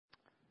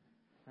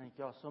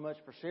y'all so much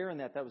for sharing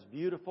that. That was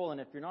beautiful.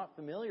 And if you're not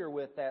familiar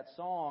with that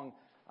song,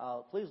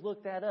 please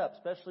look that up,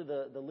 especially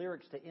the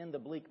lyrics to In the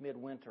Bleak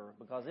Midwinter,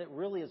 because it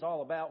really is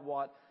all about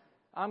what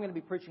I'm going to be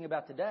preaching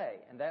about today.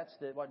 And that's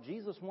that what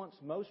Jesus wants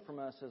most from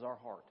us is our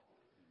heart,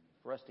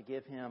 for us to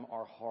give Him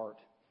our heart.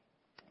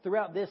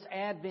 Throughout this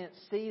Advent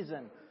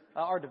season,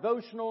 our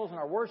devotionals and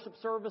our worship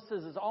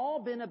services has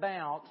all been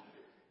about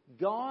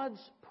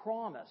God's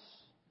promise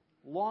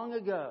long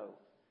ago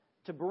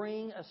to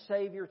bring a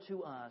Savior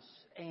to us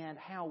and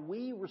how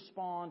we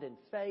respond in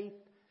faith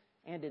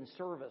and in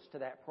service to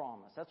that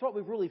promise. That's what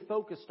we've really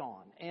focused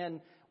on. And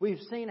we've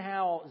seen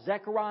how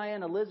Zechariah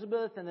and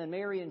Elizabeth and then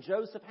Mary and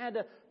Joseph had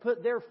to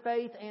put their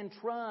faith and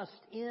trust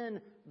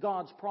in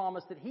God's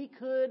promise that He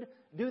could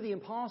do the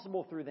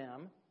impossible through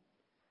them,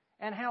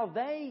 and how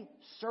they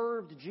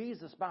served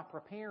Jesus by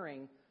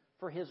preparing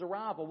for His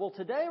arrival. Well,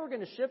 today we're going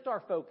to shift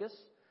our focus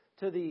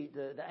to the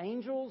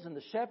angels and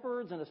the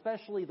shepherds and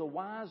especially the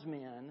wise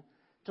men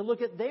to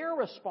look at their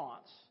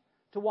response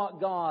to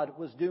what God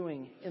was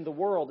doing in the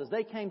world as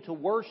they came to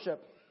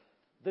worship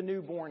the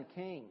newborn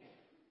King.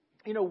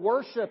 You know,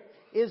 worship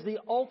is the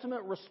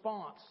ultimate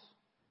response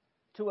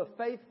to a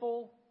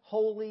faithful,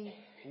 holy,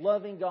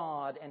 loving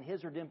God and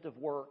His redemptive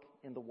work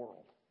in the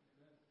world.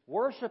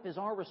 Worship is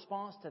our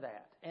response to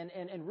that.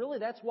 And really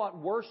that's what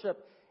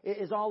worship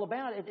is all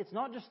about. It's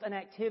not just an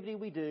activity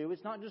we do.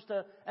 It's not just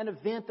an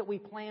event that we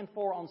plan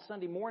for on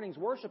Sunday mornings.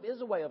 Worship is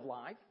a way of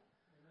life.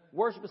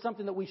 Worship is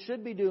something that we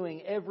should be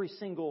doing every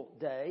single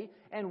day.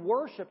 And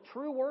worship,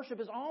 true worship,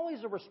 is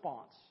always a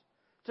response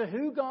to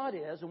who God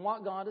is and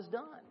what God has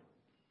done.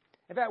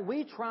 In fact,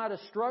 we try to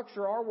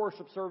structure our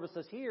worship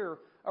services here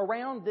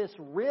around this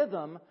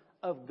rhythm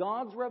of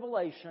God's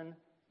revelation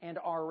and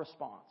our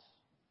response.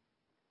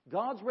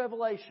 God's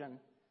revelation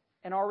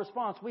and our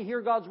response. We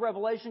hear God's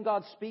revelation.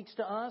 God speaks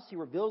to us. He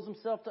reveals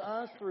Himself to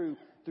us through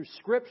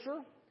Scripture,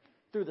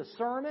 through the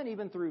sermon,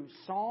 even through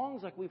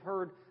songs like we've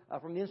heard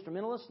from the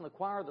instrumentalists and the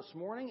choir this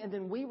morning. And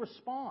then we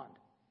respond.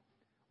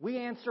 We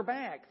answer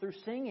back through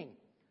singing,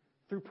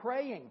 through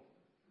praying,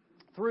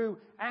 through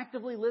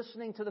actively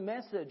listening to the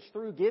message,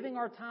 through giving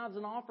our tithes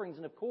and offerings,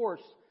 and of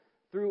course,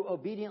 through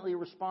obediently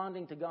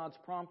responding to God's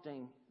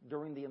prompting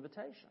during the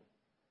invitation.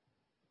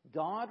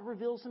 God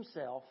reveals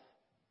Himself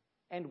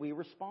and we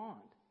respond.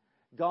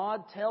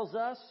 God tells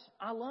us,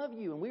 I love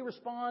you. And we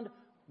respond,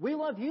 we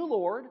love you,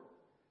 Lord.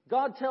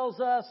 God tells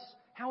us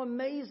how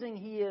amazing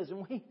He is.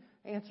 And we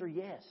answer,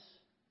 yes,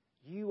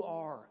 you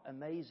are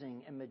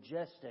amazing and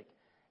majestic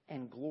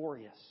and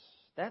glorious.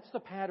 That's the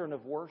pattern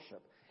of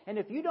worship. And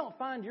if you don't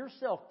find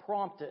yourself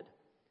prompted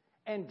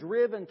and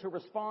driven to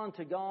respond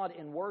to God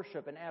in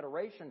worship and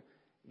adoration,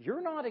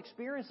 you're not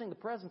experiencing the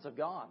presence of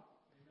God.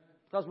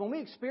 Because when we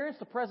experience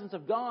the presence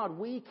of God,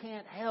 we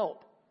can't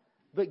help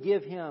but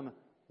give Him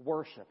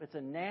worship. It's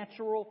a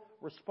natural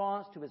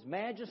response to His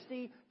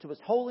majesty, to His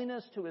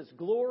holiness, to His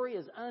glory,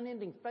 His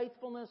unending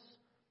faithfulness,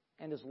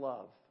 and His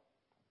love.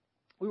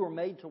 We were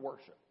made to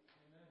worship.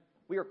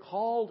 We are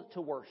called to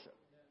worship.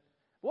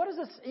 What does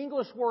this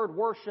English word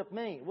worship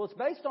mean? Well, it's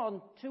based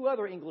on two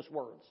other English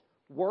words,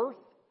 worth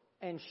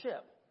and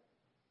ship.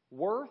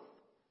 Worth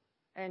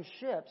and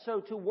ship. So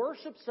to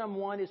worship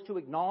someone is to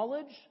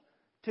acknowledge,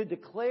 to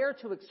declare,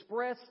 to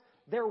express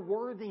their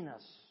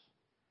worthiness.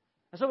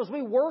 And so as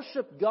we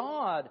worship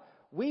God,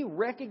 we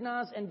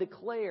recognize and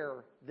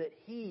declare that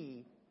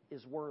He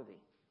is worthy.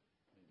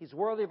 He's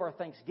worthy of our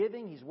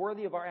thanksgiving. He's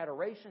worthy of our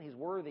adoration. He's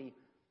worthy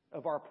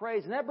of our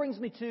praise. And that brings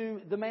me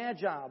to the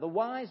Magi, the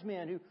wise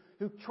men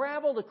who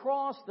traveled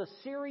across the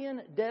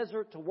Syrian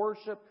desert to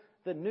worship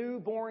the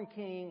newborn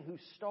King whose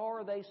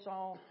star they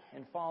saw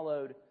and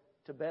followed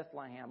to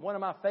Bethlehem. One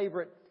of my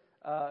favorite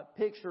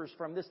pictures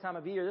from this time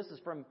of year, this is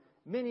from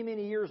many,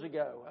 many years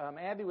ago.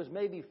 Abby was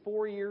maybe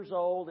 4 years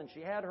old, and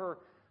she had her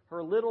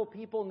little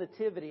people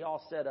nativity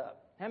all set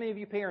up. How many of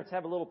you parents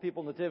have a little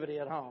people nativity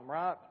at home,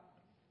 right?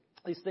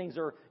 These things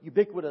are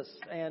ubiquitous.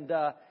 And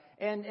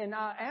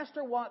I asked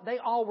her what they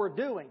all were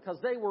doing, because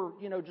they were,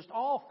 just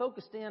all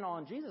focused in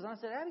on Jesus. And I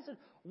said, Abby said,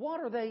 what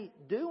are they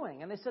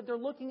doing? And they said, they're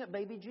looking at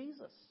baby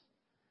Jesus.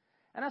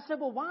 And I said,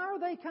 well, why are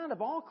they kind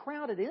of all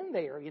crowded in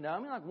there?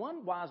 Like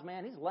one wise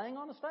man, he's laying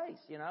on his face,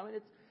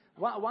 it's,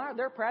 why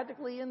they're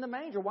practically in the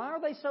manger. Why are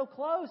they so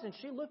close? And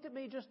she looked at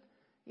me just,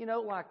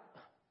 like,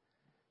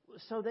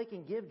 so they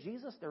can give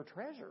Jesus their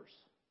treasures.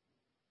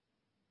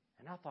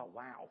 And I thought,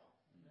 wow,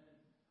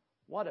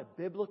 what a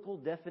biblical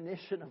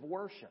definition of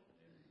worship.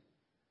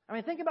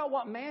 Think about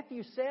what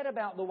Matthew said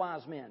about the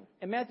wise men.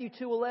 In Matthew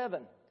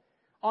 2:11,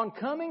 on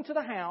coming to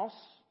the house,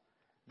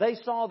 they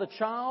saw the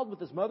child with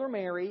His mother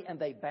Mary, and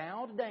they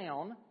bowed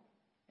down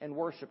and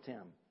worshipped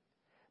Him.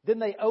 Then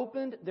they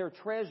opened their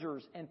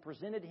treasures and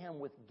presented Him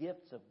with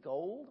gifts of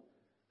gold,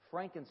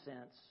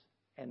 frankincense,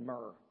 and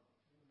myrrh.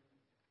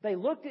 They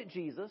looked at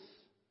Jesus.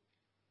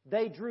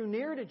 They drew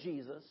near to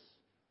Jesus.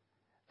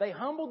 They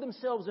humbled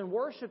themselves in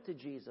worship to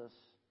Jesus.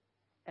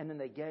 And then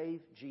they gave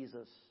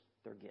Jesus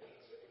their gifts,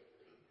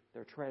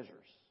 their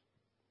treasures.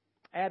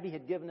 Abby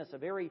had given us a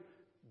very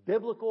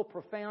biblical,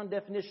 profound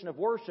definition of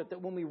worship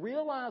that when we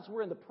realize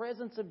we're in the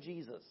presence of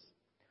Jesus,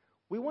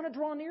 we want to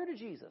draw near to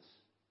Jesus.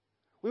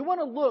 We want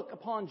to look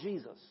upon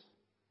Jesus.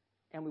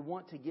 And we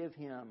want to give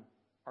Him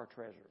our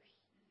treasures.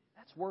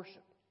 That's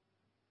worship.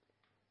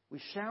 We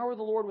shower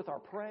the Lord with our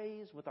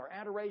praise, with our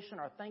adoration,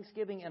 our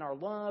thanksgiving, and our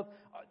love,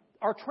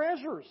 our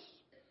treasures.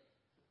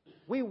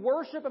 We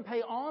worship and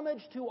pay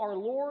homage to our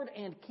Lord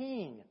and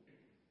King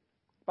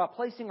by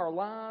placing our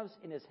lives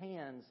in His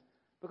hands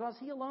because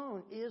He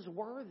alone is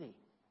worthy.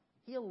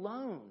 He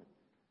alone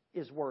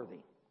is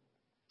worthy.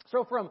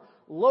 So from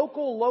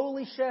local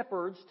lowly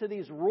shepherds to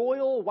these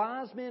royal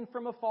wise men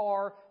from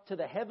afar to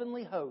the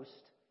heavenly host,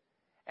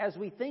 as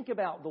we think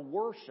about the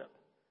worship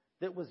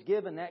that was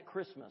given that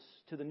Christmas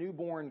to the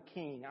newborn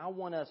King, I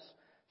want us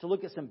to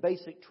look at some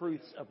basic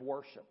truths of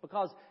worship.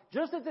 Because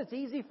just as it's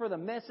easy for the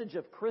message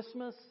of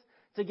Christmas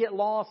to get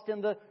lost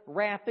in the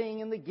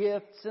wrapping and the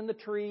gifts and the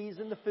trees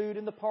and the food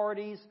and the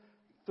parties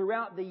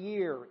throughout the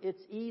year,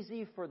 it's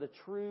easy for the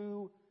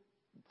truth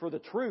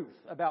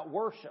about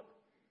worship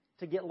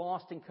to get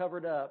lost and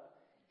covered up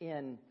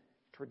in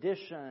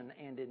tradition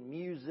and in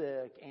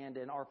music and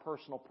in our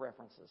personal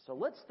preferences. So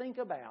let's think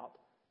about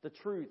the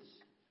truths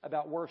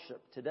about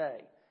worship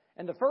today.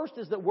 And the first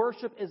is that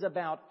worship is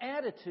about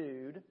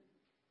attitude,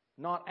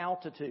 not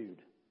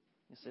altitude.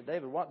 You say,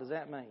 David, what does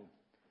that mean?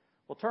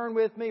 Well, turn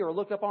with me or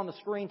look up on the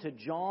screen to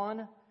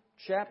John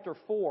chapter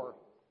 4,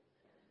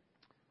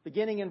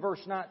 beginning in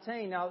verse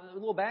 19. Now, a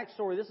little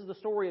backstory. This is the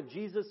story of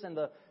Jesus and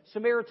the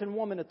Samaritan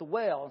woman at the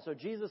well. And so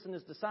Jesus and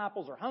His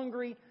disciples are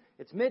hungry.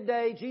 It's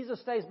midday.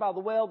 Jesus stays by the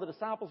well. The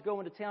disciples go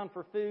into town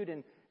for food.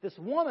 And this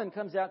woman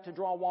comes out to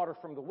draw water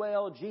from the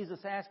well. Jesus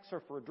asks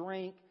her for a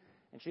drink.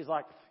 And she's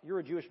like, you're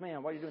a Jewish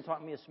man. What are you doing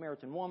talking to me, a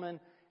Samaritan woman?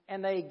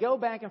 And they go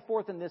back and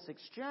forth in this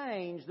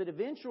exchange that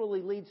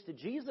eventually leads to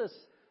Jesus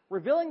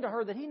revealing to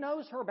her that He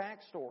knows her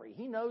backstory.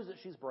 He knows that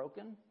she's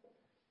broken.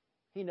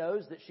 He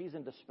knows that she's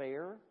in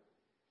despair.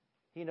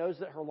 He knows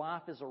that her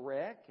life is a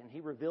wreck. And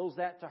He reveals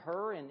that to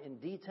her in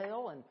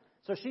detail. And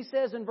so she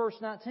says in verse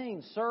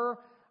 19, Sir,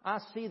 I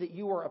see that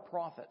you are a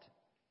prophet.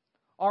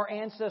 Our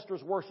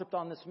ancestors worshipped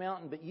on this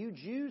mountain, but you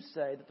Jews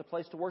say that the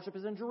place to worship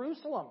is in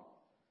Jerusalem.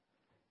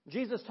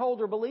 Jesus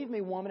told her, Believe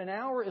me, woman, an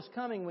hour is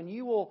coming when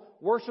you will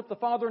worship the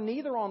Father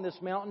neither on this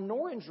mountain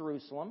nor in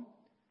Jerusalem.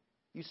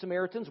 You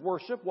Samaritans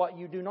worship what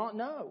you do not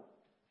know.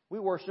 We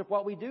worship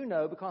what we do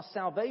know because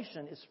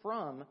salvation is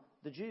from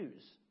the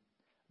Jews.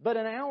 But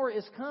an hour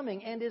is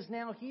coming and is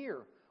now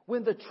here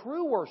when the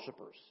true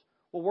worshipers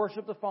will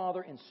worship the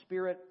Father in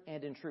spirit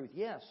and in truth.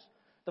 Yes,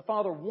 the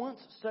Father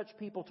wants such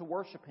people to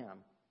worship Him.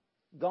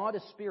 God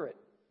is spirit,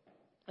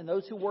 and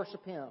those who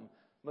worship Him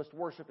must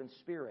worship in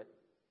spirit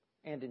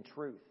and in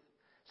truth.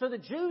 So the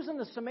Jews and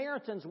the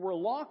Samaritans were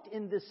locked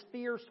in this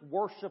fierce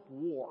worship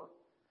war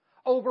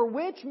over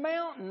which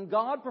mountain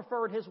God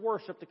preferred His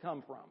worship to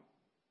come from.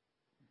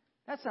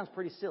 That sounds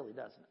pretty silly,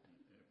 doesn't it?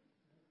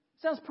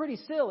 Sounds pretty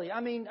silly. I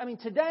mean,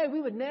 today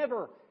we would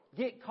never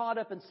get caught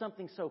up in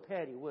something so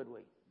petty, would we?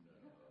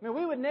 I mean,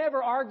 we would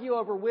never argue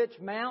over which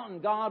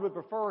mountain God would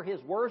prefer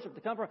His worship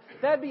to come from.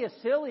 That'd be as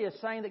silly as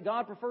saying that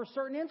God prefers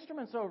certain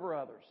instruments over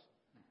others.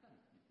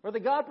 Or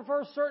that God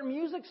prefers certain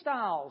music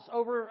styles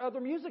over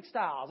other music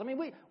styles. I mean,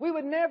 we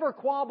would never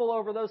quabble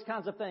over those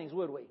kinds of things,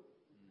 would we?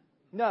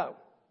 No.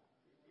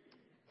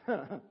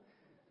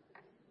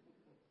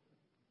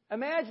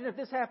 Imagine if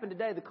this happened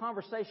today, the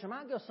conversation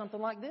might go something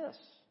like this.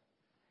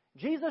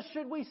 Jesus,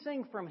 should we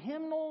sing from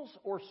hymnals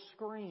or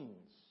screams?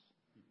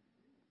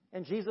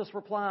 And Jesus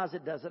replies,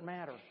 it doesn't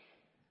matter.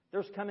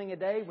 There's coming a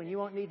day when you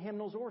won't need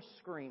hymnals or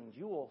screams.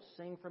 You will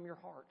sing from your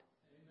heart.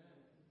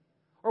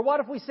 Or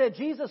what if we said,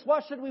 Jesus,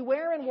 what should we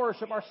wear in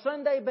worship? Our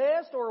Sunday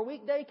best or a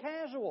weekday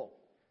casual?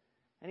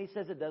 And He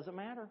says, it doesn't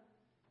matter.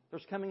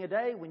 There's coming a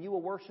day when you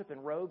will worship in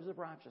robes of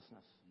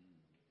righteousness.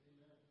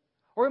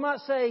 Or we might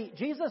say,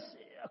 Jesus,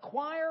 a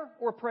choir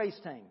or a praise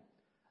team?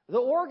 The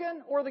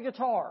organ or the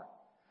guitar?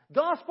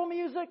 Gospel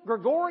music,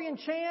 Gregorian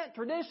chant,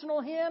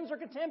 traditional hymns, or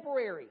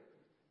contemporary?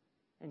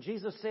 And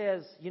Jesus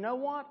says, you know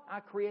what? I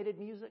created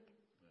music.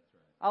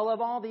 I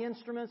love all the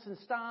instruments and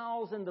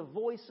styles and the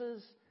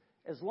voices.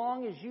 As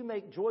long as you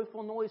make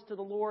joyful noise to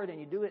the Lord and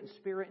you do it in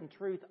spirit and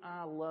truth,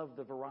 I love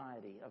the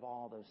variety of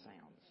all those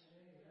sounds.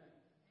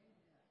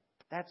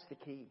 That's the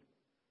key.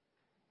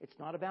 It's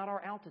not about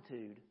our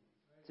altitude.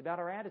 It's about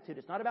our attitude.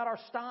 It's not about our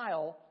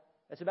style.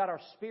 It's about our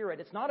spirit.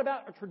 It's not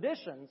about our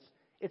traditions.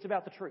 It's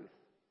about the truth.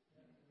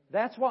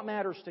 That's what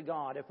matters to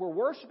God. If we're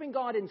worshiping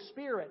God in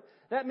spirit,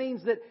 that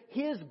means that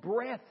His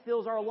breath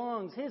fills our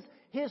lungs.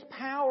 His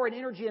power and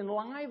energy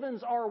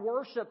enlivens our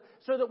worship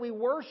so that we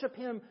worship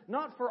Him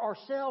not for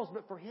ourselves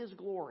but for His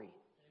glory.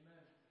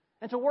 Amen.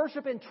 And to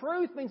worship in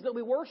truth means that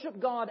we worship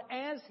God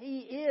as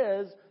He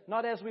is,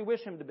 not as we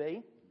wish Him to be.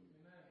 Amen.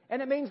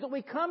 And it means that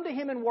we come to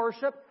Him in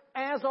worship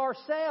as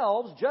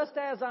ourselves, just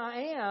as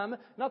I am,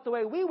 not the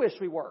way we wish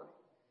we were.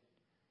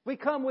 We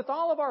come with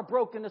all of our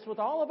brokenness, with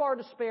all of our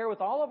despair,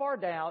 with all of our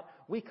doubt.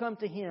 We come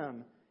to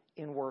Him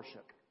in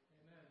worship.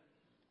 Amen.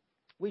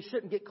 We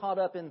shouldn't get caught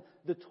up in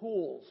the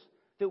tools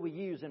that we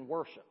use in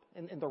worship.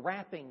 in the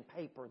wrapping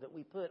paper that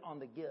we put on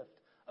the gift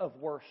of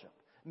worship.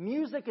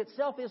 Music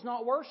itself is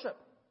not worship.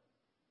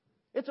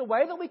 It's a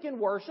way that we can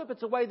worship.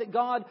 It's a way that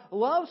God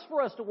loves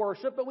for us to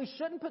worship, but we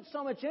shouldn't put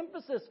so much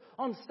emphasis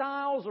on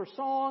styles or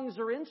songs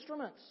or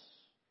instruments.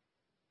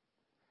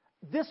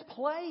 This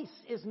place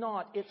is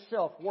not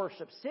itself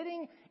worship.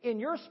 Sitting in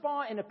your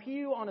spot in a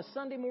pew on a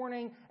Sunday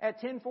morning at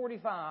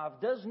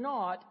 10:45 does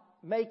not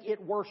make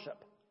it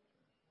worship.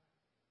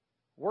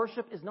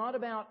 Worship is not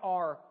about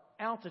our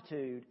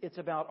altitude, it's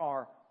about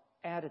our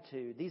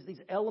attitude.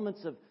 These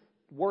elements of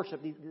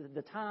worship,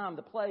 the time,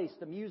 the place,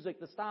 the music,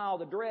 the style,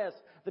 the dress,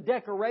 the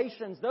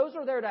decorations, those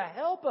are there to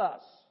help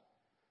us.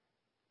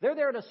 They're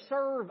there to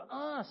serve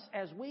us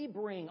as we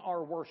bring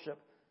our worship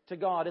to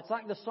God. It's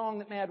like the song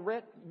that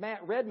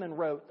Matt Redman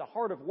wrote, The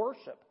Heart of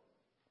Worship.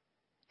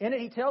 In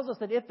it, he tells us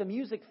that if the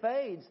music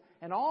fades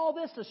and all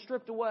this is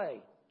stripped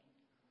away,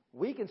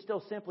 we can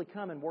still simply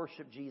come and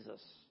worship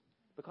Jesus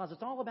because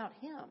it's all about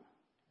Him.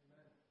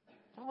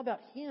 It's all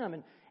about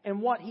Him.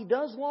 And what He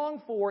does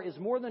long for is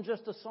more than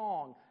just a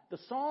song. The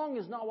song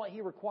is not what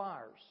He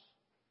requires.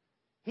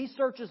 He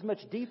searches much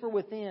deeper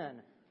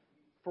within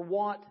for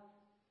what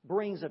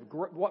brings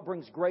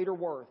greater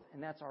worth,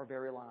 and that's our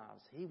very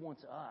lives. He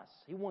wants us.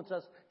 He wants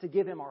us to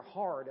give Him our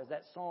heart, as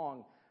that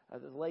song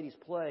that the ladies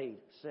played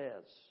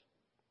says.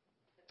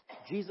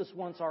 Jesus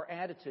wants our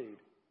attitude.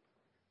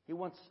 He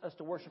wants us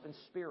to worship in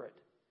spirit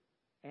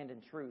and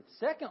in truth.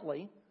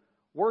 Secondly,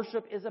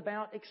 worship is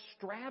about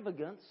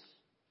extravagance,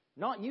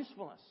 not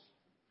usefulness.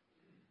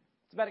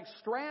 It's about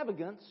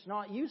extravagance,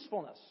 not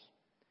usefulness.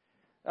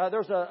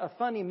 There's a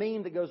funny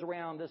meme that goes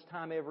around this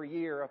time every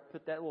year. I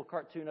put that little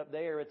cartoon up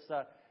there. It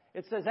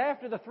says,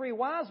 after the 3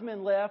 wise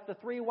men left, the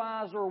 3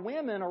 wiser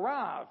women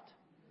arrived.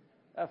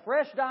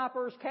 Fresh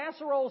diapers,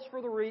 casseroles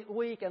for the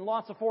week, and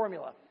lots of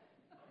formula.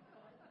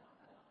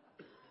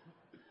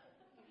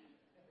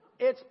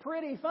 It's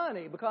pretty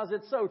funny because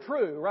it's so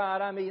true,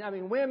 right? I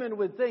mean, women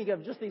would think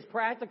of just these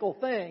practical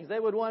things. They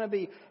would want to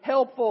be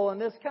helpful in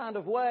this kind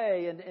of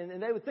way,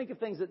 and they would think of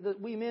things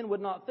that we men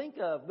would not think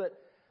of.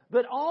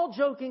 But all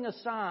joking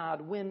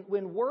aside, when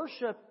we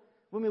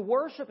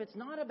worship, it's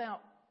not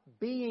about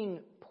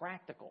being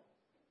practical.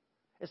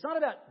 It's not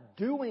about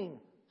doing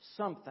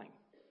something.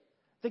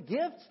 The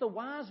gifts the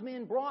wise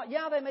men brought,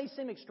 yeah, they may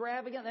seem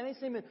extravagant. They may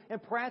seem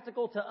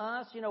impractical to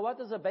us. You know, what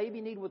does a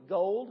baby need with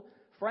gold?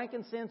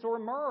 Frankincense or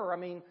myrrh.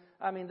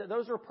 I mean,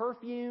 those are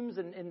perfumes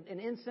and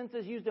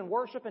incenses used in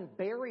worship and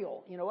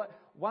burial. You know what?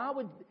 Why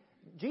would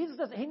Jesus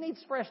doesn't? He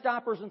needs fresh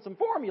diapers and some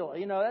formula.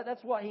 You know,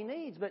 that's what He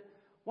needs. But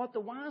what the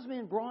wise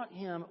men brought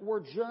Him were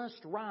just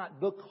right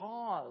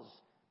because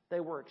they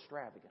were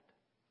extravagant.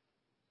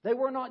 They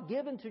were not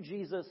given to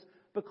Jesus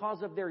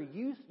because of their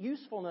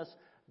usefulness,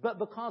 but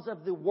because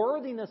of the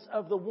worthiness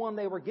of the one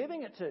they were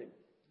giving it to.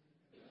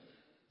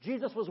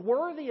 Jesus was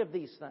worthy of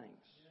these things.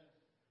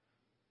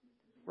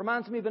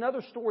 Reminds me of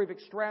another story of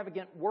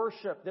extravagant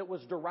worship that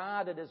was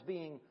derided as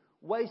being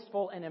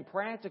wasteful and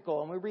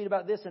impractical. And we read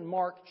about this in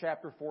Mark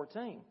chapter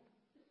 14.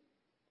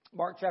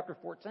 Mark chapter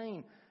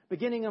 14,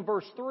 beginning in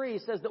verse 3,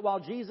 says that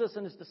while Jesus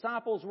and His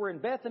disciples were in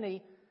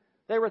Bethany,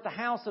 they were at the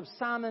house of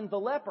Simon the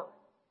leper.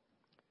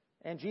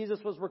 And Jesus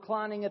was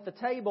reclining at the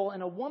table,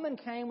 and a woman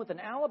came with an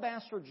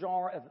alabaster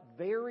jar of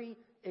very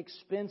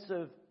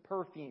expensive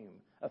perfume,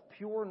 of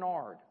pure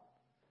nard.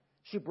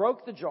 She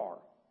broke the jar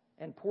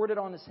and poured it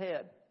on His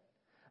head.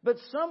 But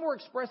some were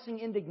expressing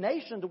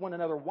indignation to one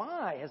another.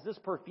 Why has this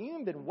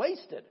perfume been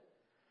wasted?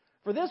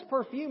 For this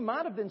perfume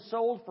might have been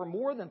sold for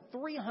more than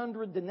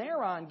 300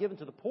 denarii and given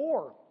to the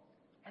poor.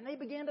 And they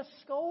began to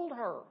scold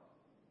her.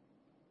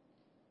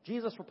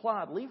 Jesus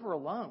replied, "Leave her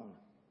alone.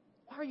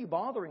 Why are you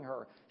bothering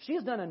her? She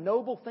has done a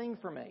noble thing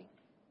for me.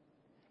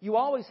 You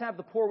always have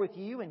the poor with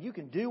you, and you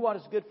can do what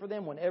is good for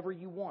them whenever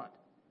you want.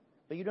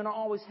 But you do not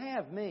always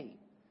have me.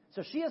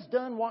 So she has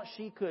done what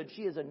she could.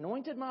 She has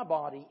anointed my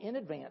body in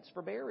advance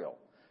for burial.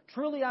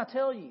 Truly I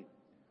tell you,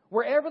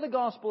 wherever the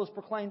gospel is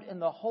proclaimed in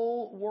the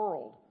whole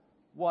world,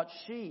 what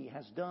she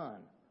has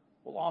done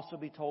will also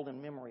be told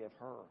in memory of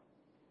her."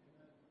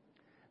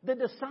 The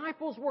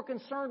disciples were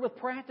concerned with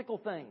practical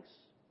things.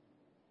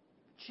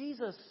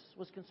 Jesus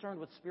was concerned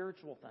with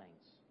spiritual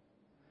things.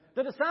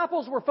 The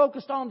disciples were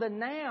focused on the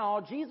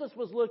now. Jesus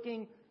was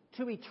looking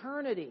to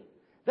eternity.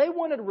 They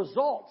wanted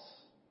results.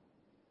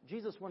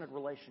 Jesus wanted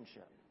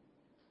relationship.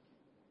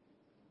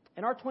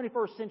 In our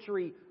 21st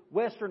century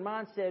Western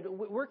mindset,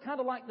 we're kind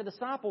of like the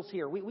disciples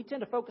here. We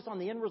tend to focus on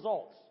the end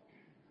results,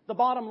 the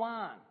bottom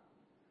line.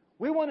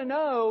 We want to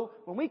know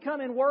when we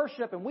come in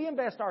worship and we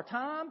invest our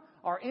time,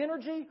 our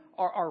energy,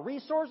 our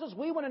resources,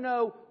 we want to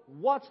know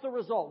what's the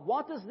result.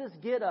 What does this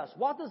get us?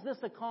 What does this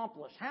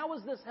accomplish? How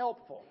is this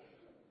helpful?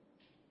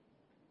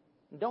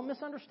 Don't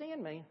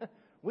misunderstand me.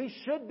 We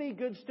should be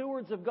good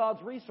stewards of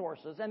God's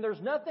resources, and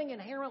there's nothing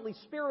inherently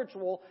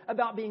spiritual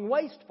about being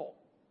wasteful.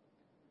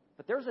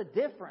 But there's a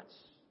difference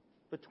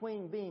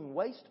between being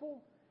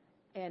wasteful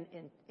and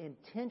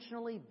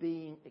intentionally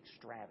being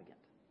extravagant.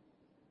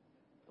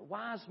 The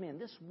wise men,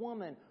 this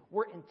woman,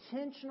 were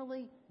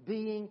intentionally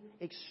being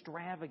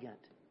extravagant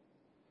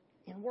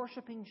in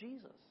worshiping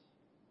Jesus.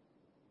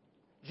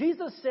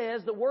 Jesus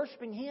says that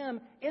worshiping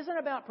Him isn't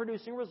about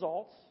producing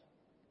results.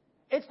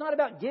 It's not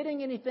about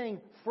getting anything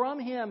from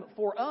Him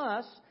for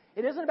us.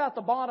 It isn't about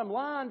the bottom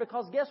line,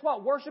 because guess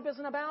what? Worship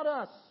isn't about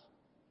us.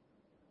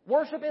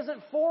 Worship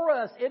isn't for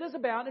us. It is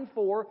about and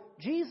for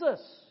Jesus. Amen.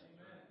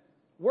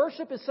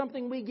 Worship is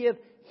something we give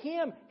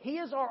Him. He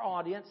is our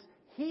audience.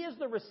 He is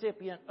the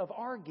recipient of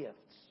our gifts.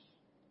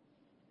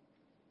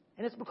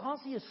 And it's because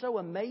He is so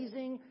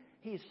amazing,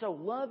 He is so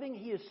loving,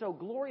 He is so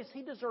glorious.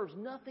 He deserves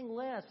nothing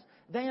less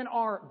than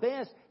our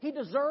best. He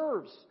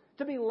deserves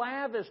to be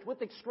lavished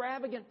with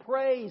extravagant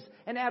praise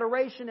and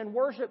adoration and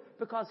worship,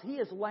 because He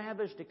has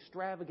lavished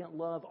extravagant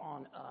love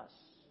on us.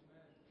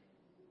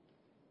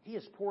 He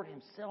has poured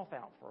Himself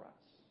out for us.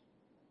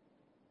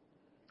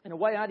 In a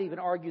way, I'd even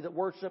argue that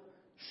worship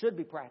should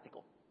be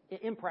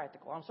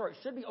impractical. It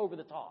should be over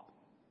the top.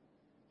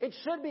 It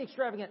should be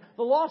extravagant.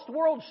 The lost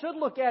world should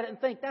look at it and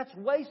think that's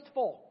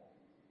wasteful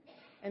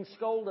and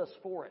scold us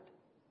for it.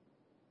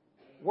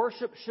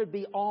 Worship should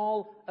be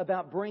all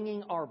about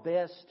bringing our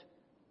best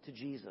to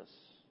Jesus.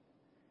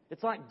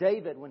 It's like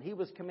David, when he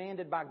was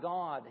commanded by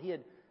God. He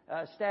had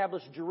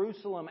established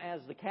Jerusalem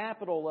as the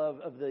capital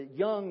of the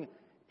young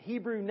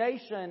Hebrew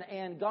nation,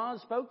 and God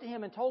spoke to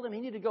him and told him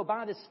he needed to go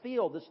buy this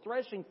field, this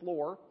threshing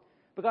floor,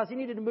 because he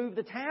needed to move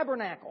the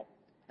tabernacle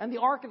and the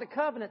Ark of the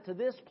Covenant to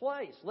this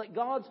place. Let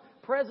God's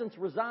presence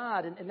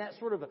reside in that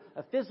sort of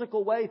a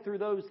physical way through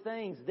those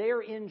things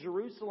there in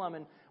Jerusalem.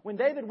 And when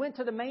David went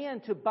to the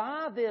man to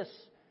buy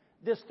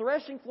this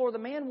threshing floor, the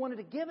man wanted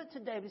to give it to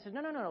David. He said,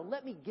 no,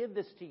 let me give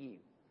this to you.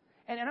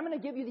 And I'm going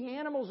to give you the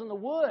animals and the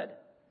wood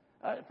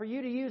for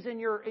you to use in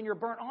your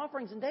burnt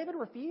offerings. And David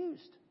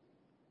refused.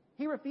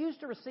 He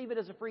refused to receive it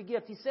as a free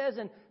gift. He says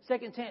in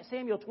 2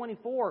 Samuel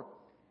 24,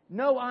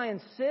 "No, I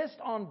insist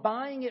on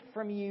buying it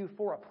from you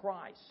for a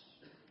price."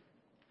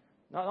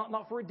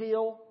 Not for a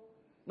deal,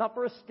 not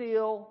for a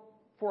steal,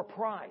 for a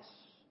price.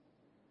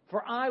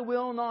 "For I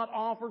will not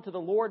offer to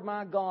the Lord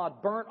my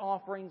God burnt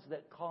offerings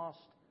that cost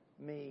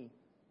me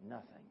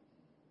nothing."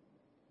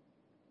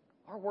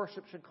 Our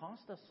worship should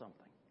cost us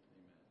something.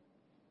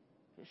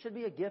 It should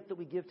be a gift that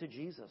we give to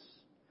Jesus.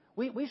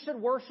 We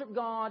should worship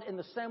God in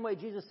the same way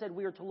Jesus said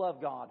we are to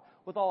love God,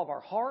 with all of our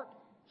heart,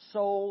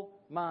 soul,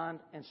 mind,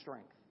 and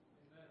strength.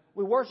 Amen.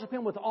 We worship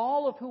Him with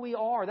all of who we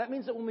are. That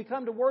means that when we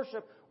come to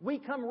worship, we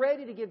come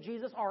ready to give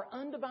Jesus our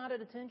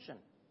undivided attention.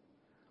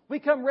 We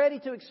come ready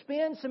to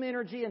expend some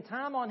energy and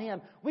time on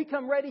Him. We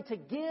come ready to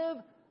give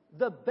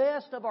the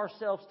best of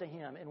ourselves to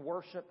Him in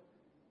worship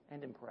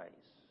and in praise.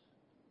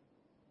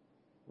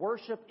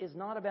 Worship is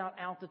not about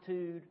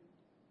altitude,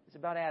 it's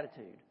about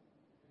attitude.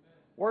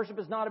 Worship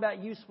is not about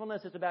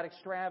usefulness, it's about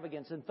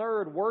extravagance. And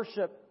third,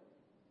 worship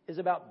is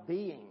about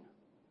being,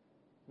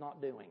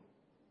 not doing.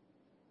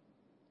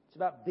 It's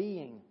about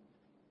being.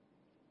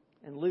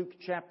 In Luke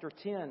chapter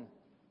 10,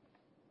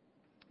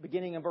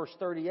 beginning in verse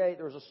 38,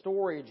 there's a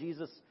story.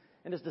 Jesus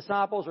and His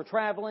disciples are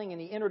traveling, and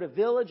He entered a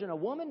village, and a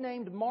woman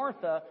named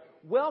Martha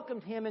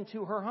welcomed Him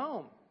into her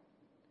home.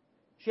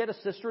 She had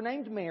a sister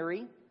named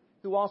Mary,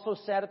 who also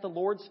sat at the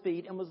Lord's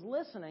feet and was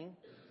listening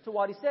to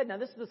what He said. Now,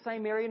 this is the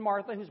same Mary and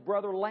Martha whose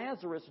brother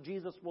Lazarus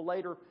Jesus will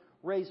later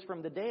raise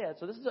from the dead.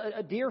 So this is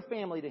a dear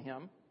family to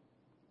Him.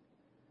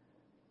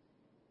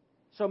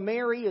 So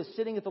Mary is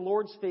sitting at the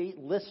Lord's feet,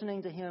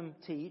 listening to Him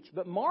teach.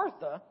 But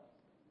Martha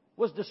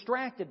was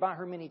distracted by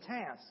her many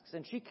tasks.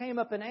 And she came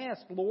up and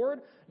asked,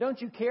 "Lord, don't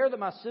you care that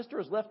my sister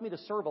has left me to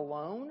serve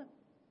alone?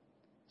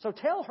 So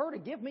tell her to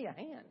give me a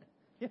hand."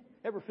 You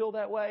ever feel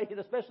that way?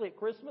 Especially at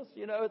Christmas,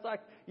 it's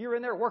like you're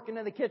in there working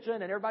in the kitchen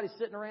and everybody's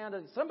sitting around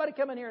and somebody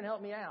come in here and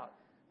help me out.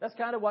 That's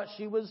kind of what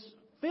she was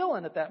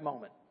feeling at that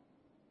moment.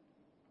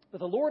 But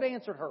the Lord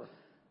answered her,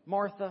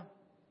 "Martha,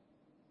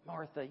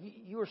 Martha,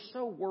 you are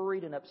so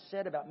worried and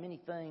upset about many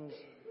things,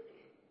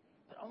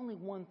 but only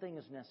one thing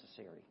is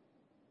necessary.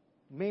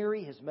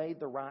 Mary has made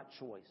the right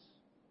choice,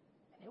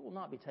 and it will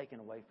not be taken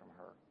away from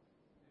her."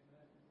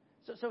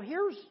 So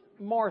here's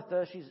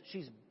Martha.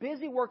 She's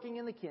busy working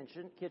in the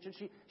kitchen.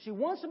 She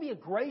wants to be a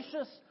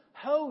gracious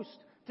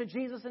host to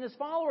Jesus and His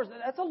followers.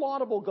 That's a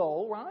laudable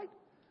goal, right?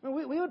 I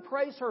mean, we would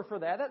praise her for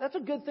that. That's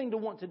a good thing to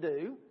want to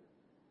do.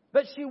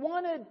 But she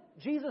wanted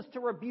Jesus to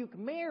rebuke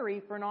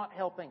Mary for not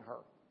helping her.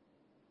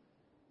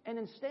 And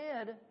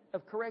instead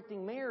of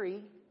correcting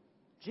Mary,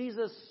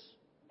 Jesus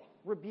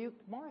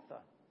rebuked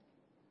Martha.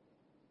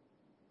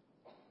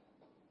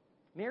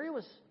 Mary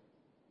was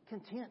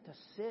content to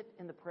sit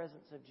in the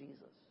presence of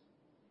Jesus,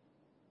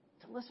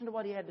 to listen to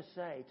what He had to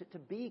say, to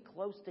be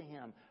close to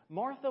Him.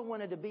 Martha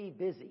wanted to be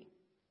busy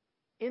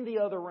in the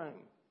other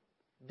room,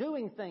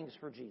 doing things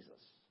for Jesus.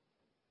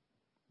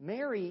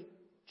 Mary,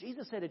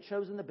 Jesus said, had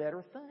chosen the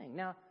better thing.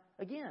 Now,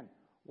 again,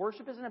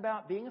 worship isn't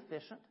about being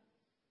efficient.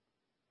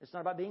 It's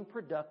not about being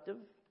productive.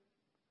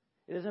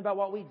 It isn't about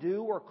what we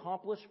do or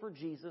accomplish for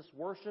Jesus.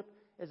 Worship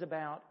is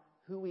about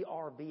who we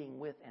are being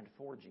with and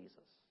for Jesus.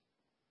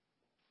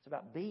 It's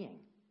about being.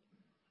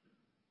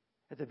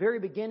 At the very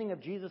beginning of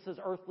Jesus'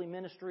 earthly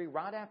ministry,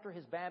 right after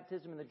His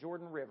baptism in the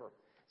Jordan River,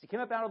 He came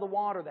up out of the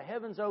water, the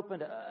heavens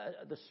opened,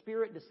 the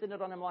Spirit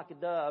descended on him like a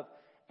dove,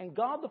 and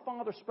God the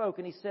Father spoke,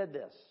 and He said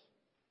this,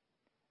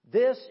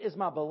 "This is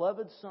my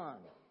beloved Son,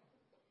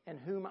 in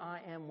whom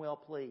I am well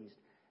pleased."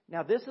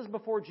 Now, this is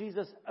before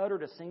Jesus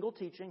uttered a single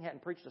teaching,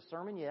 hadn't preached a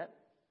sermon yet.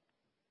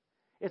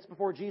 It's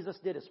before Jesus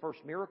did His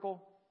first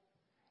miracle.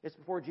 It's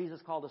before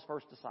Jesus called His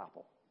first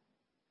disciple.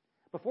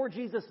 Before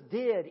Jesus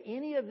did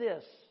any of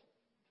this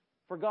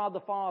for God the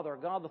Father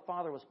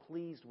was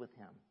pleased with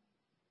Him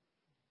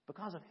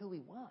because of who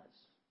He was,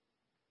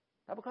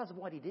 not because of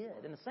what He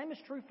did. And the same is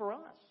true for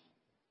us.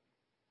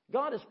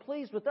 God is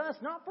pleased with us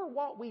not for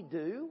what we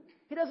do.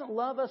 He doesn't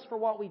love us for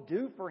what we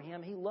do for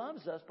Him. He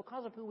loves us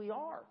because of who we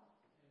are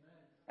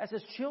as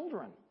His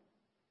children.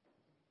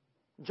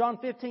 John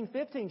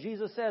 15:15,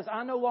 Jesus says,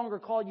 "I no longer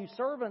call you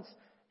servants.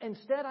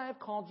 Instead, I have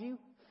called you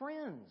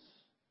friends."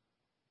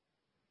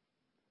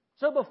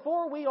 So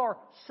before we are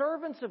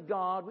servants of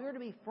God, we are to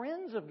be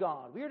friends of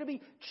God. We are to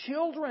be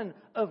children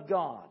of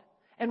God.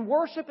 And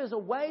worship is a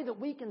way that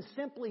we can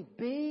simply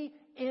be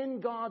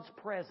in God's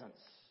presence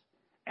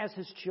as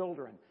His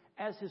children,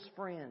 as His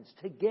friends,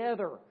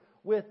 together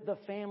with the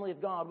family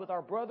of God, with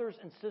our brothers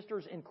and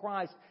sisters in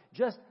Christ,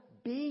 just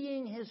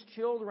being His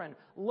children,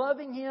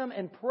 loving Him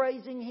and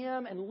praising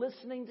Him and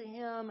listening to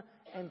Him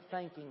and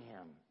thanking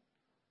Him.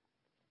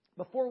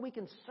 Before we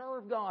can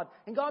serve God,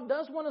 and God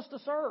does want us to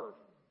serve,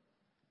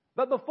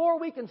 but before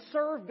we can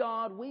serve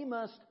God, we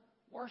must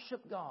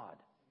worship God.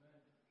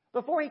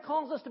 Before He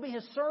calls us to be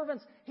His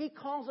servants, He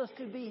calls us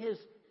to be His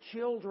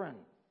children,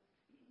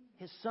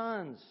 His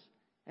sons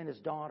and His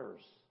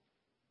daughters,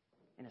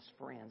 and His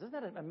friends. Isn't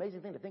that an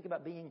amazing thing to think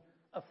about, being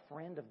a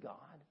friend of God?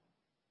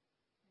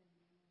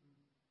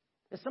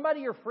 Is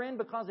somebody your friend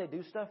because they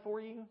do stuff for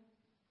you?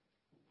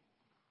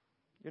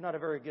 You're not a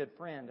very good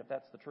friend if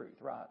that's the truth,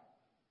 right?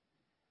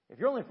 If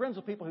you're only friends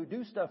with people who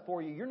do stuff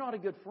for you, you're not a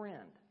good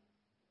friend.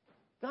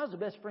 God's the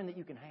best friend that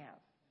you can have.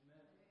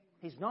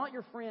 He's not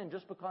your friend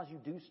just because you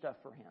do stuff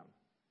for Him.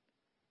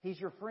 He's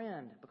your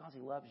friend because He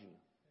loves you.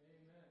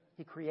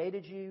 He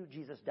created you.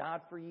 Jesus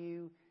died for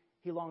you.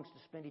 He longs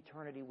to spend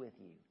eternity with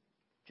you,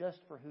 just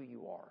for who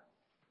you are.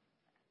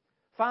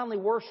 Finally,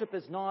 worship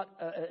is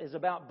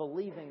about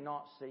believing,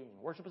 not seeing.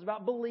 Worship is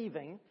about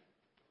believing,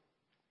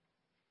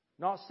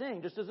 not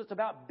seeing, just as it's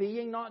about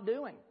being, not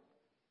doing.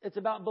 It's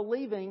about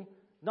believing,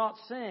 not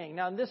seeing.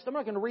 Now, I'm not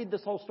going to read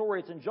this whole story.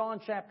 It's in John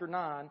chapter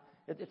 9.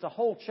 It's a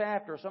whole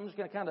chapter, so I'm just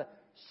going to kind of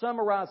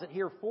summarize it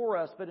here for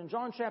us. But in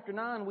John chapter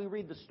 9, we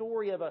read the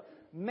story of a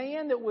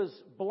man that was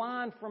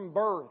blind from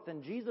birth.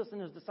 And Jesus and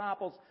His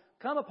disciples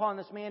come upon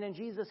this man, and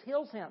Jesus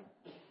heals him,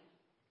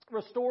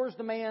 restores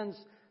the man's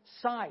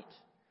sight.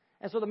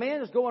 And so the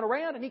man is going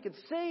around, and he can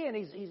see, and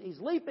he's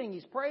leaping,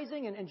 he's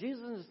praising, and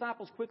Jesus and His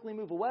disciples quickly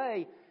move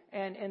away.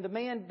 And the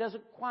man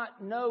doesn't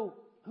quite know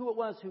who it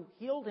was who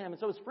healed him. And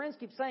so his friends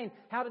keep saying,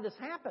 "How did this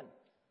happen?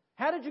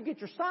 How did you get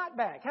your sight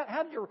back?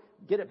 How did you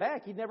get it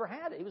back? He'd never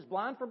had it. He was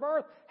blind from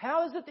birth.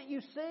 How is it that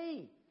you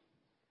see?"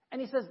 And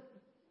he says,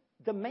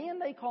 "The man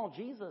they call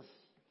Jesus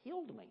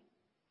healed me.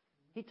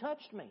 He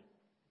touched me,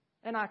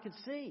 and I could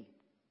see."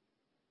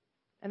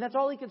 And that's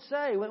all he could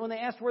say. When they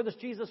asked where this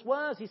Jesus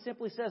was, he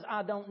simply says,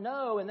 "I don't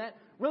know." And that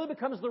really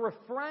becomes the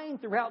refrain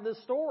throughout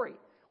this story.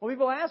 When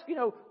people ask,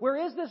 "Where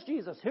is this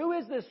Jesus? Who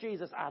is this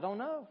Jesus?" "I don't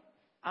know.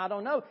 I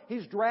don't know."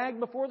 He's dragged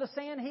before the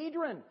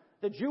Sanhedrin,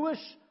 the Jewish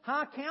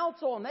high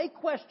council, and they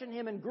question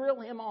Him and grill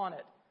Him on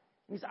it.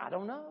 And he says, "I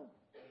don't know.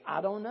 I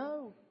don't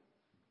know."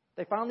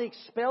 They finally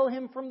expel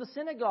Him from the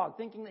synagogue,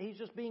 thinking that He's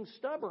just being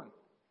stubborn.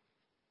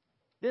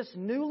 This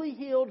newly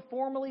healed,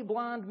 formerly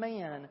blind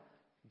man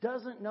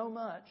doesn't know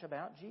much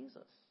about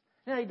Jesus.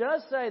 Now, he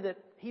does say that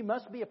he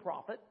must be a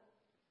prophet.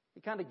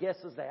 He kind of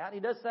guesses that. He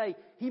does say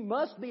he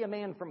must be a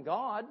man from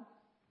God.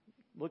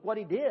 Look what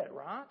he did,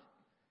 right?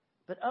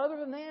 But other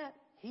than that,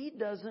 he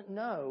doesn't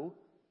know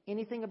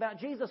anything about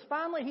Jesus.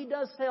 Finally, he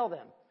does tell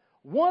them,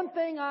 "One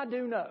thing I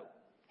do know.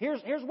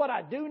 Here's what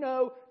I do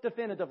know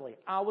definitively.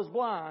 I was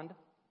blind.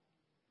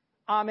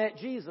 I met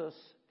Jesus,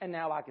 and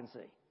now I can see."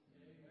 Amen.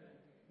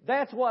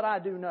 That's what I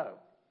do know.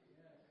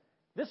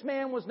 This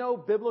man was no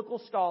biblical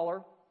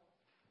scholar.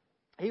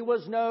 He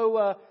was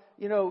no,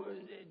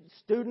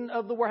 student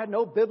of the Word, had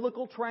no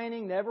biblical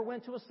training, never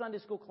went to a Sunday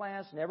school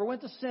class, never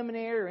went to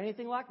seminary or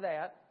anything like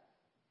that.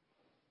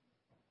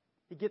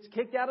 He gets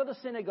kicked out of the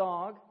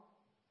synagogue.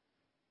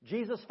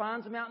 Jesus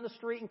finds him out in the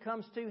street and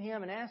comes to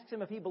him and asks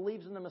him if he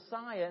believes in the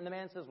Messiah. And the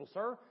man says, "Well,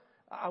 sir,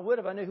 I would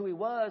if I knew who he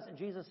was." And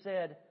Jesus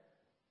said,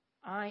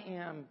 "I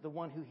am the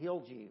one who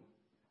healed you,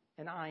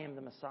 and I am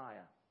the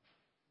Messiah."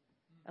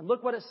 And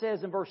look what it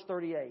says in verse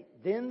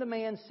 38. "Then the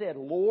man said,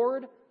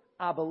 'Lord,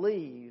 I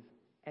believe,'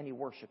 and he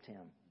worshiped Him."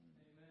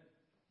 Amen.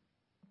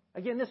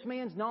 Again, this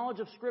man's knowledge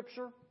of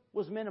Scripture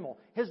was minimal.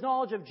 His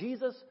knowledge of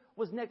Jesus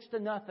was next to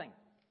nothing.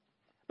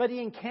 But he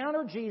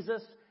encountered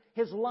Jesus.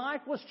 His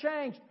life was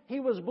changed. He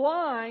was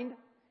blind.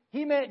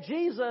 He met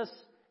Jesus,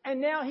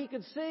 and now he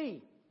could see.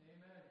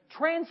 Amen.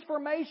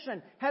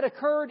 Transformation had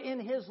occurred in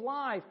his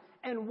life.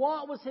 And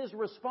what was his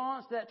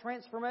response to that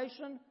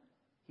transformation?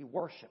 He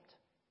worshiped.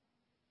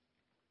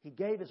 He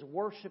gave His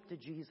worship to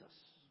Jesus.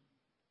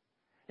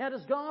 Now,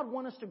 does God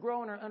want us to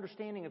grow in our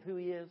understanding of who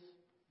He is?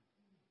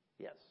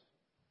 Yes.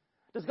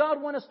 Does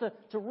God want us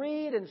to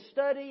read and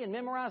study and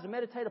memorize and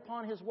meditate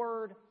upon His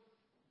Word?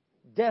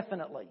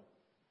 Definitely.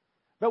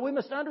 But we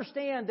must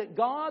understand that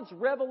God's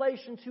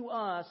revelation to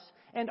us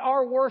and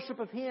our worship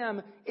of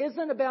Him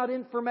isn't about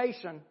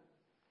information.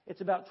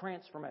 It's about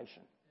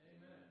transformation.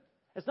 Amen.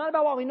 It's not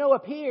about what we know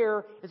up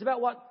here. It's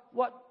about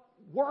what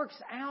works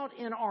out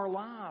in our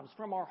lives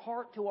from our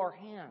heart to our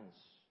hands.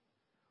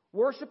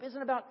 Worship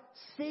isn't about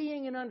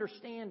seeing and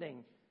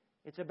understanding.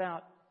 It's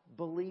about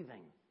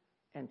believing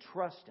and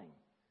trusting,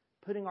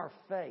 putting our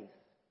faith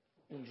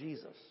in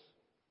Jesus.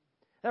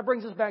 That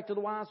brings us back to the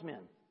wise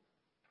men.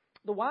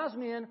 The wise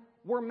men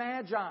were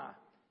magi.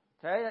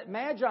 Okay?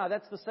 Magi,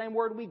 that's the same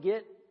word we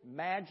get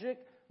magic,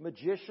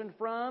 magician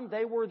from.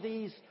 They were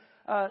these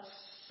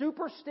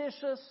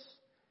superstitious,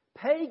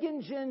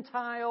 pagan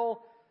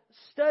Gentile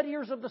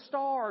studiers of the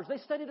stars. They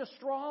studied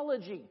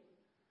astrology.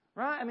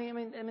 Right? I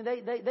mean,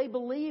 they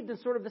believed in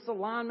sort of this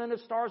alignment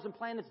of stars and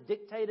planets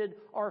dictated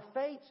our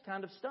fates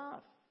kind of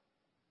stuff.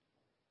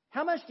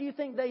 How much do you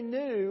think they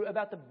knew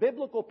about the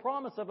biblical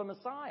promise of a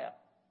Messiah?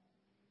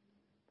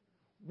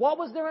 What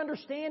was their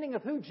understanding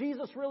of who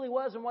Jesus really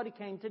was and what He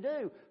came to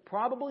do?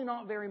 Probably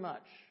not very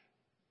much.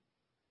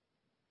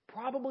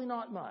 Probably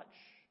not much.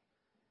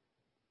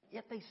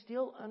 Yet they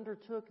still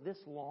undertook this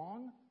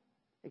long,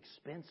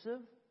 expensive,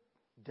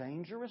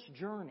 dangerous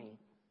journey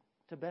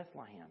to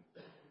Bethlehem.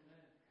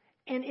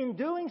 And in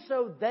doing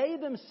so, they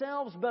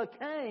themselves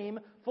became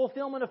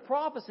fulfillment of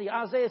prophecy.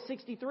 Isaiah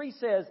 63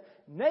 says,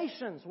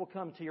 nations will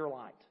come to your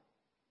light.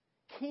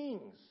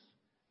 Kings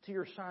to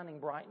your shining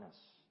brightness.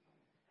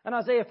 And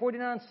Isaiah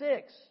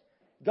 49:6,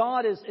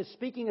 God is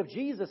speaking of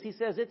Jesus. He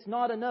says, it's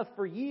not enough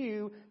for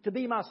you to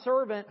be my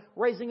servant,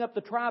 raising up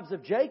the tribes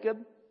of Jacob,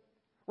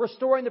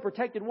 restoring the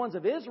protected ones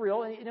of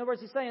Israel. And in other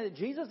words, He's saying that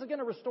Jesus is going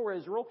to restore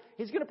Israel.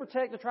 He's going to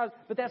protect the tribes.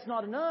 But that's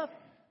not enough.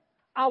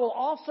 I will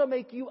also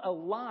make you a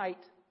light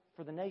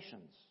for the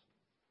nations,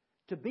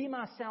 to be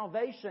my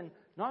salvation,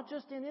 not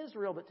just in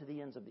Israel, but to the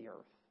ends of the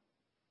earth.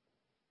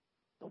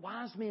 The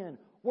wise men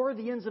were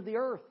the ends of the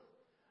earth.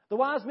 The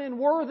wise men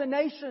were the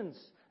nations.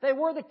 They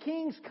were the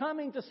kings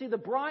coming to see the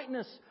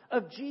brightness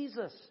of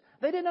Jesus.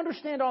 They didn't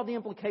understand all the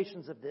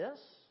implications of this,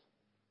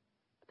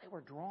 but they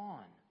were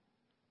drawn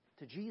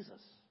to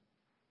Jesus.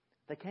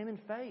 They came in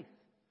faith.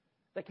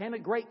 They came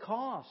at great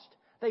cost.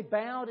 They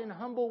bowed in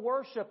humble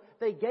worship.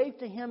 They gave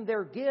to Him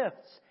their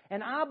gifts.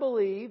 And I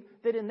believe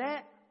that in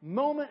that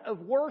moment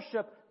of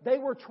worship, they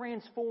were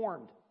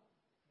transformed.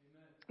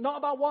 Amen.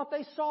 Not by what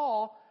they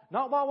saw,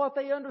 not by what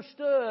they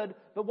understood,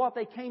 but what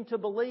they came to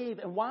believe.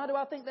 And why do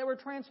I think they were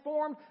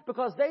transformed?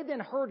 Because they then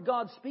heard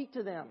God speak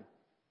to them.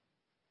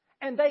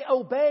 And they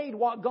obeyed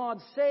what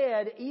God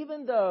said,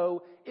 even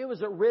though it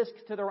was at risk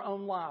to their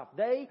own life.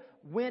 They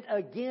went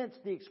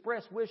against the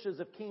express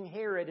wishes of King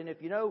Herod. And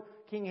if you know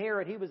King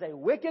Herod, he was a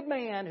wicked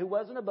man who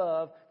wasn't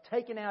above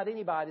taking out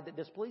anybody that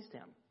displeased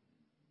him.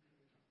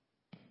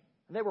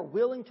 And they were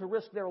willing to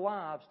risk their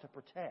lives to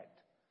protect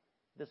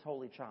this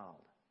holy child.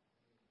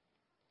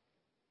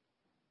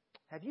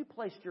 Have you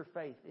placed your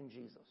faith in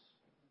Jesus?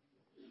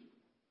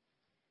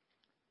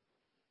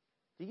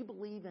 Do you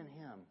believe in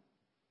Him?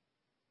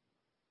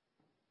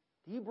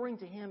 Do you bring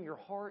to Him your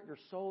heart, your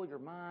soul, your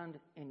mind,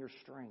 and your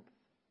strength?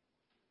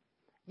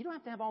 You don't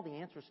have to have all the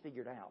answers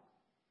figured out.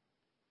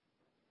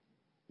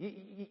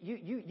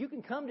 You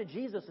can come to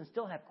Jesus and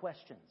still have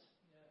questions.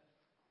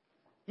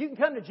 You can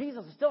come to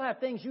Jesus and still have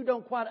things you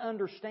don't quite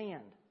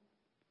understand.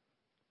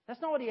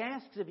 That's not what He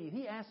asks of you.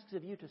 He asks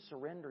of you to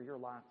surrender your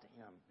life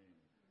to Him.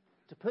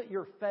 To put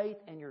your faith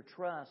and your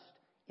trust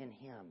in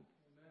Him.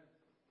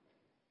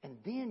 And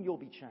then you'll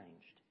be changed.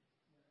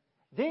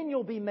 Then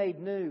you'll be made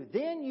new.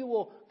 Then you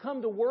will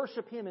come to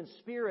worship Him in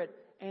spirit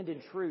and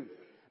in truth.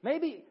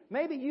 Maybe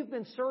you've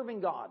been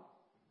serving God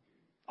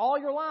all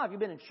your life. You've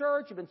been in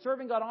church, you've been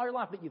serving God all your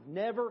life, but you've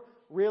never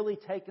really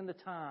taken the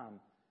time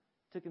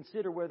to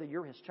consider whether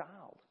you're His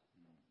child.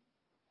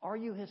 Are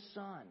you His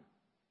son?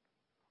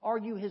 Are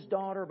you His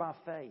daughter by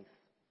faith?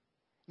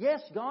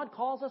 Yes, God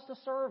calls us to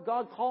serve.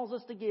 God calls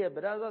us to give.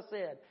 But as I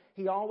said,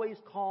 He always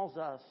calls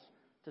us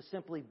to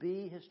simply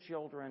be His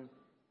children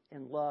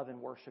in love and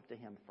worship to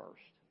Him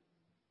first.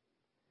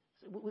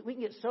 We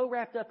can get so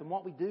wrapped up in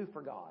what we do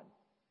for God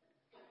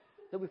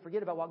that we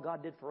forget about what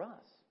God did for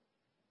us.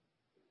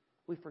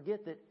 We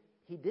forget that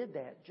He did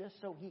that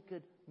just so He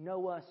could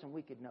know us and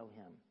we could know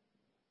Him.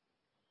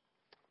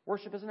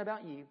 Worship isn't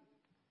about you.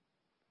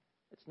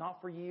 It's not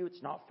for you.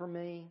 It's not for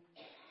me.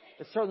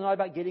 It's certainly not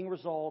about getting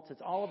results.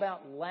 It's all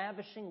about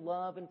lavishing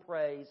love and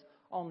praise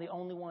on the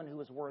only one who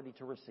is worthy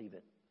to receive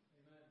it.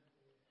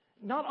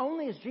 Amen. Not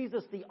only is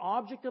Jesus the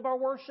object of our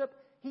worship,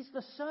 He's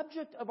the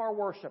subject of our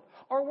worship.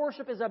 Our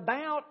worship is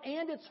about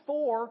and it's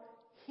for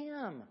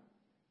Him.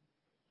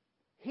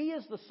 He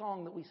is the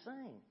song that we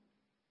sing.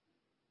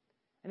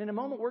 And in a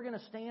moment we're going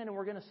to stand and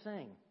we're going to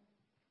sing.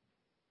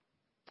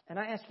 And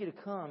I ask you to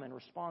come and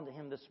respond to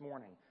Him this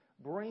morning.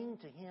 Bring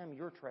to Him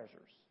your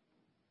treasures.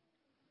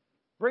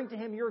 Bring to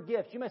Him your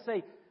gifts. You may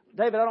say,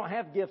 David, I don't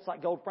have gifts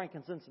like gold,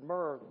 frankincense, and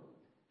myrrh.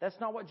 That's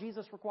not what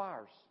Jesus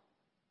requires.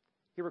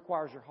 He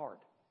requires your heart.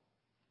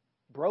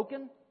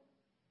 Broken,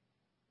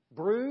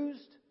 bruised,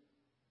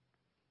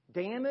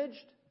 damaged,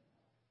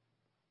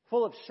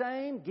 full of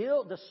shame,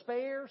 guilt,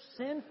 despair,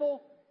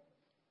 sinful.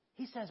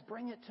 He says,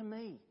 bring it to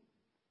me.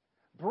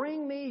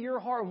 Bring me your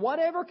heart,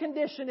 whatever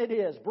condition it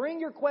is. Bring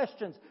your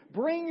questions.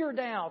 Bring your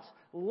doubts.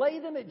 Lay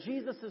them at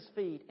Jesus'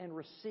 feet and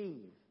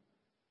receive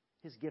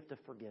His gift of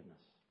forgiveness.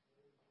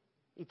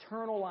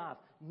 Eternal life,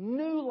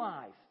 new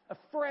life, a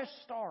fresh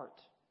start.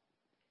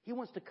 He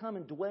wants to come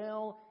and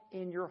dwell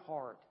in your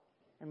heart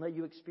and let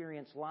you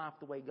experience life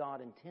the way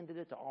God intended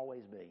it to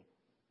always be.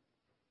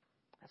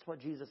 That's what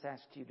Jesus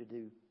asks you to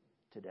do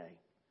today.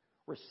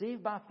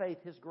 Receive by faith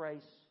His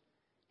grace,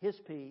 His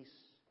peace,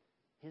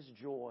 His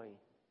joy,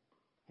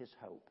 His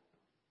hope.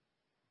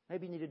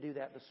 Maybe you need to do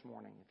that this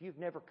morning. If you've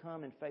never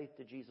come in faith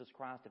to Jesus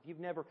Christ, if you've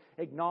never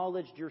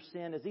acknowledged your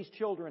sin as these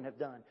children have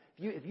done,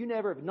 if you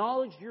never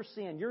acknowledged your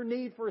sin, your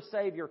need for a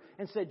Savior,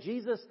 and said,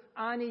 Jesus,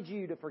 I need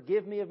you to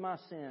forgive me of my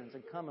sins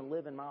and come and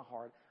live in my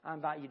heart, I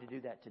invite you to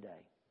do that today.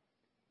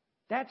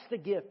 That's the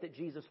gift that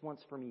Jesus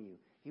wants from you.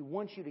 He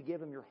wants you to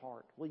give Him your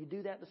heart. Will you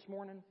do that this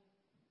morning?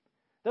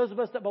 Those of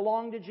us that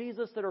belong to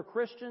Jesus, that are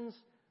Christians,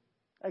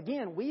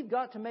 again, we've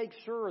got to make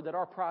sure that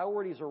our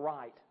priorities are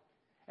right.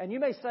 And you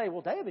may say,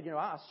 well, David,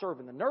 I serve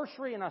in the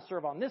nursery and I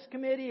serve on this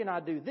committee and I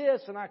do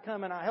this and I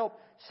come and I help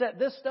set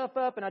this stuff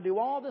up and I do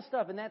all this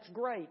stuff and that's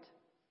great.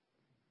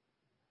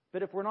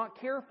 But if we're not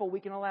careful,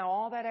 we can allow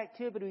all that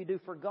activity we do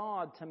for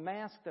God to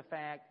mask the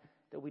fact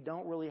that we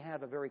don't really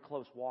have a very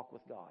close walk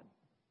with God.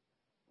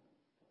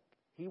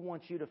 He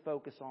wants you to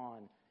focus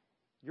on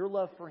your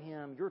love for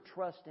Him, your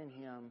trust in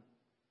Him.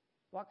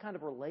 What kind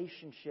of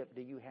relationship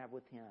do you have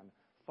with Him?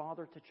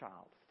 Father to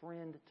child,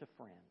 friend to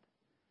friend.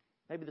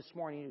 Maybe this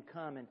morning you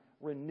come and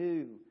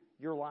renew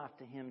your life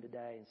to Him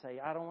today and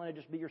say, I don't want to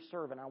just be your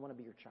servant, I want to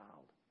be your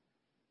child.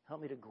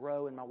 Help me to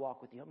grow in my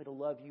walk with you. Help me to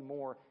love you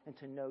more and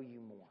to know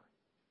you more.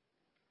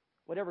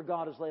 Whatever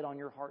God has laid on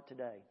your heart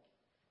today,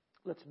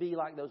 let's be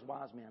like those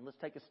wise men. Let's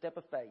take a step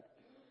of faith.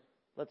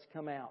 Let's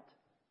come out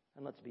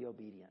and let's be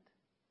obedient.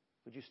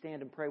 Would you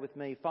stand and pray with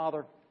me?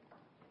 Father,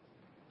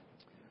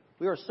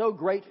 we are so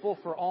grateful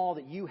for all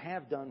that you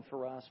have done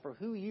for us, for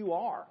who you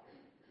are.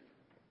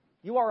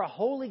 You are a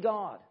holy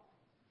God.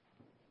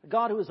 A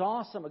God who is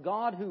awesome, a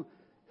God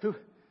who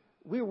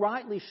we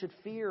rightly should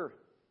fear.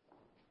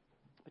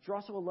 But you're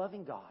also a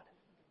loving God.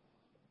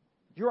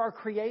 You're our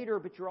Creator,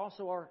 but you're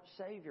also our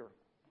Savior.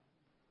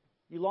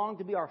 You long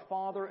to be our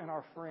Father and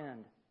our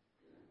friend.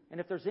 And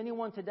if there's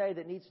anyone today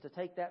that needs to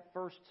take that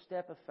first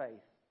step of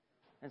faith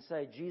and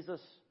say,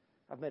 Jesus,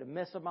 I've made a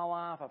mess of my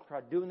life. I've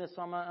tried doing this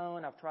on my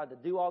own. I've tried to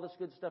do all this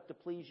good stuff to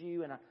please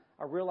you. And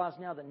I realize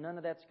now that none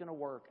of that's going to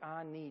work.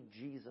 I need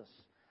Jesus.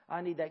 I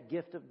need that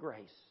gift of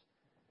grace.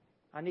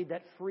 I need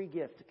that free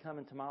gift to come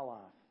into my life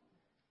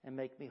and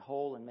make me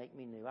whole and make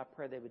me new. I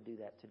pray they would do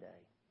that today.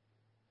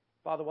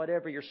 Father,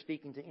 whatever you're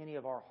speaking to any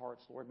of our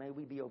hearts, Lord, may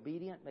we be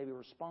obedient. May we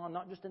respond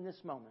not just in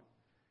this moment,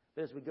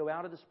 but as we go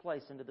out of this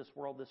place into this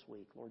world this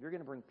week. Lord, you're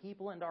going to bring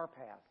people into our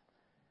path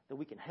that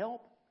we can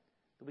help,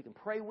 that we can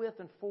pray with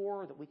and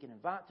for, that we can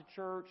invite to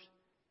church,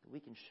 that we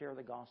can share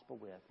the gospel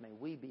with. May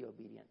we be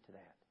obedient to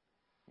that.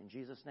 In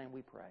Jesus' name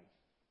we pray.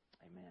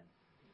 Amen.